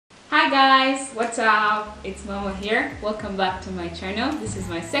Hi guys, what's up? It's Mama here. Welcome back to my channel. This is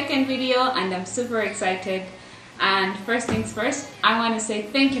my second video and I'm super excited. And first things first, I want to say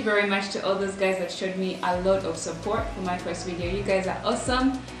thank you very much to all those guys that showed me a lot of support for my first video. You guys are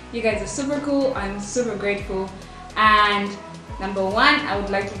awesome. You guys are super cool. I'm super grateful. And number one, I would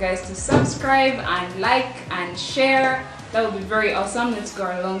like you guys to subscribe and like and share. That would be very awesome. Let's go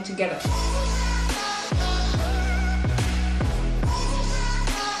along together.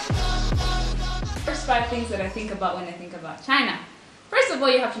 First 5 things that I think about when I think about China. First of all,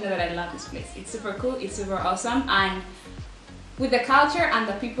 you have to know that I love this place. It's super cool, it's super awesome, and with the culture and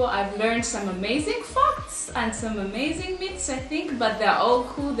the people, I've learned some amazing facts and some amazing myths, I think, but they're all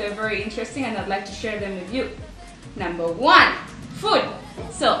cool, they're very interesting, and I'd like to share them with you. Number one, food.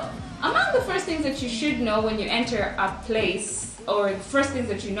 So, among the first things that you should know when you enter a place, or the first things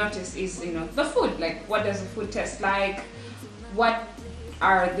that you notice is, the food. Like, what does the food taste like? What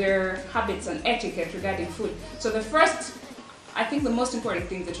are their habits and etiquette regarding food? So the first, I think the most important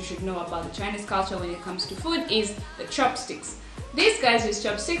thing that you should know about the Chinese culture when it comes to food is the chopsticks. These guys use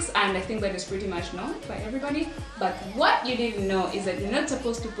chopsticks, and I think that is pretty much known by everybody. But what you didn't know is that you're not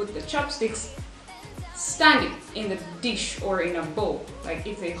supposed to put the chopsticks standing in the dish or in a bowl. Like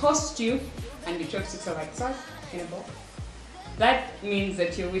if they host you and the chopsticks are like that in a bowl, that means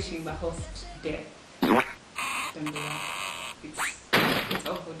that you're wishing the host dead. Don't do that. It's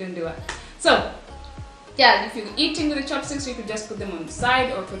awful, don't do it. So, yeah, if you're eating with the chopsticks, you could just put them on the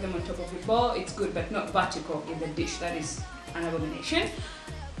side or put them on top of your bowl. It's good, but not vertical in the dish. That is an abomination.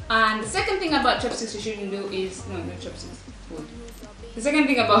 And the second thing about chopsticks you shouldn't do is, no chopsticks, food. The second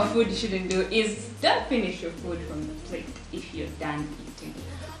thing about food you shouldn't do is don't finish your food from the plate if you're done eating.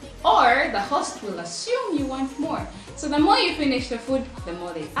 Or the host will assume you want more. So the more you finish the food, the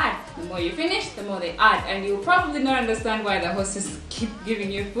more they add. The more you finish, the more they add. And you'll probably not understand why the hostess keep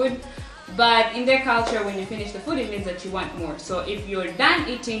giving you food. But in their culture, when you finish the food, it means that you want more. So if you're done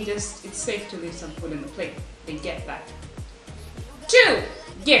eating, it's safe to leave some food on the plate. They get that. 2,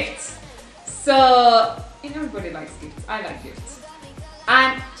 gifts. So, everybody likes gifts. I like gifts.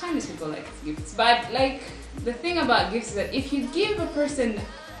 And Chinese people like gifts. But like, the thing about gifts is that if you give a person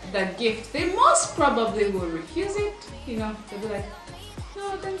the gift, they most probably will refuse it. They'll be like,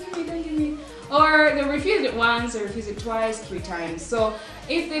 no, don't give me. Or they'll refuse it once, or refuse it twice, 3 times. So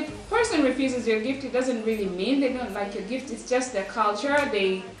if the person refuses your gift, it doesn't really mean they don't like your gift. It's just their culture.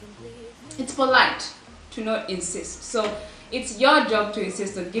 It's polite to not insist. So it's your job to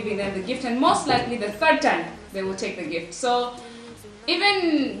insist on giving them the gift, and most likely the 3rd time they will take the gift. So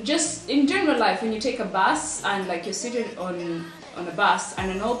even just in general life, when you take a bus and like you're seated on a bus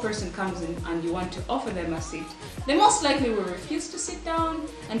and an old person comes in and you want to offer them a seat, they most likely will refuse to sit down,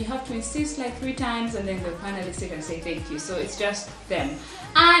 and you have to insist like 3 times, and then they'll finally sit and say thank you. So it's just them.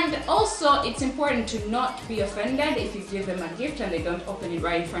 And also, it's important to not be offended if you give them a gift and they don't open it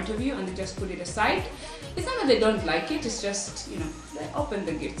right in front of you and they just put it aside. It's not that they don't like it, it's just, they open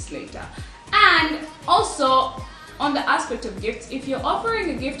the gifts later. And also, on the aspect of gifts, if you're offering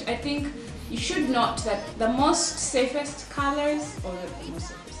a gift, I think you should note that the safest colors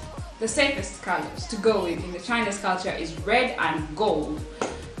to go with in the Chinese culture is red and gold.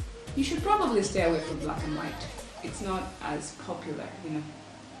 You should probably stay away from black and white. It's not as popular,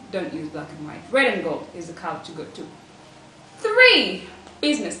 Don't use black and white. Red and gold is the color to go to. 3,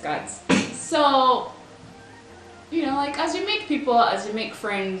 business cards. So, like as you meet people, as you make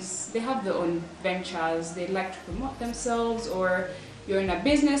friends, they have their own ventures, they like to promote themselves, or you're in a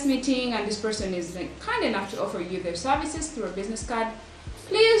business meeting and this person is kind enough to offer you their services through a business card.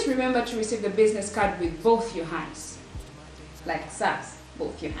 Please remember to receive the business card with both your hands. Like SAS,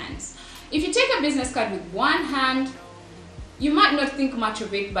 both your hands. If you take a business card with one hand, you might not think much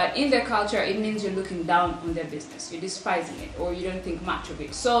of it, but in their culture, it means you're looking down on their business. You're despising it, or you don't think much of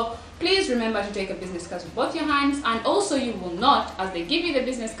it. So please remember to take a business card with both your hands, and also you will not, as they give you the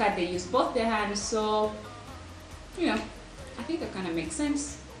business card, they use both their hands. So, I think that kind of makes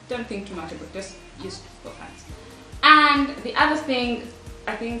sense. Don't think too much about it, just use both hands. And the other thing,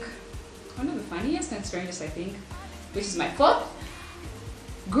 I think, one of the funniest and strangest, which is my 4th,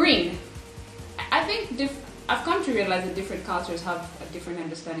 green. I think I've come to realize that different cultures have a different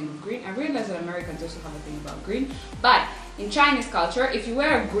understanding of green. I realize that Americans also have a thing about green. But in Chinese culture, if you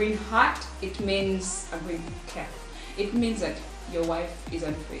wear a green hat, it means a green cap. It means that your wife is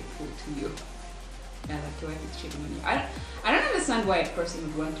unfaithful to you. Yeah, like your wife is cheating on you. I don't understand why a person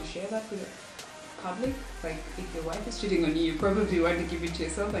would want to share that with the public. Like, if your wife is cheating on you, you probably want to keep it to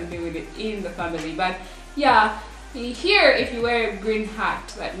yourself and deal with it in the family. But yeah, here, if you wear a green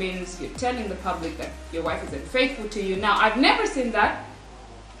hat, that means you're telling the public that your wife is unfaithful to you. Now, I've never seen that.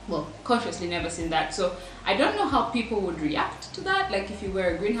 Well, consciously never seen that. So I don't know how people would react to that. Like if you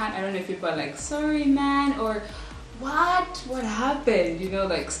wear a green hat, I don't know if people are like, sorry man, or what happened, you know,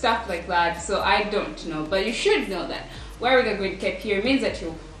 like stuff like that. So I don't know, but you should know that wearing a green cap here means that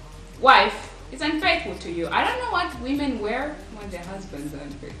your wife is unfaithful to you. I don't know what women wear when their husbands are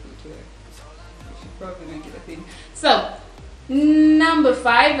unfaithful to them. We should probably make it a thing. So number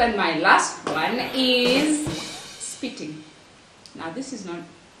 5 and my last one is spitting. Now this is not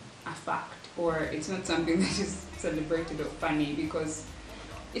a fact, or it's not something that is celebrated or funny, because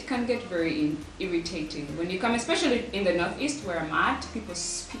it can get very irritating when you come, especially in the Northeast where I'm at. People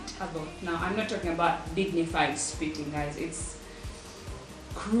spit a lot. Now I'm not talking about dignified spitting, guys. It's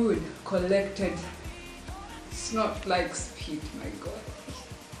crude, collected. It's not like spit. My God,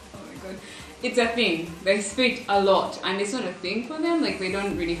 oh my God, it's a thing. They spit a lot, and it's not a thing for them. Like they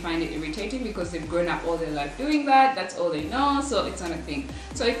don't really find it irritating because they've grown up all their life doing that. That's all they know, so it's not a thing.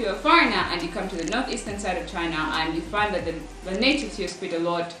 So if you're a foreigner and you come to the northeastern side of China and you find that the natives here spit a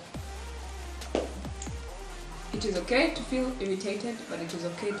lot, it is okay to feel irritated, but it is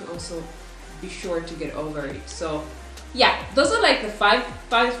okay to also be sure to get over it. So yeah, those are like the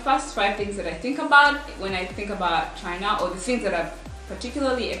first five things that I think about when I think about China, or the things that I've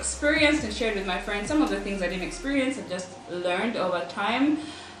particularly experienced and shared with my friends. Some of the things I didn't experience, I just learned over time.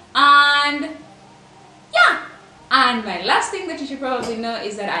 And yeah, and my last thing that you should probably know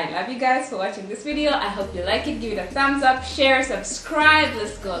is that I love you guys for watching this video. I hope you like it. Give it a thumbs up, share, subscribe.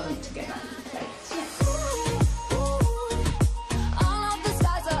 Let's go on together.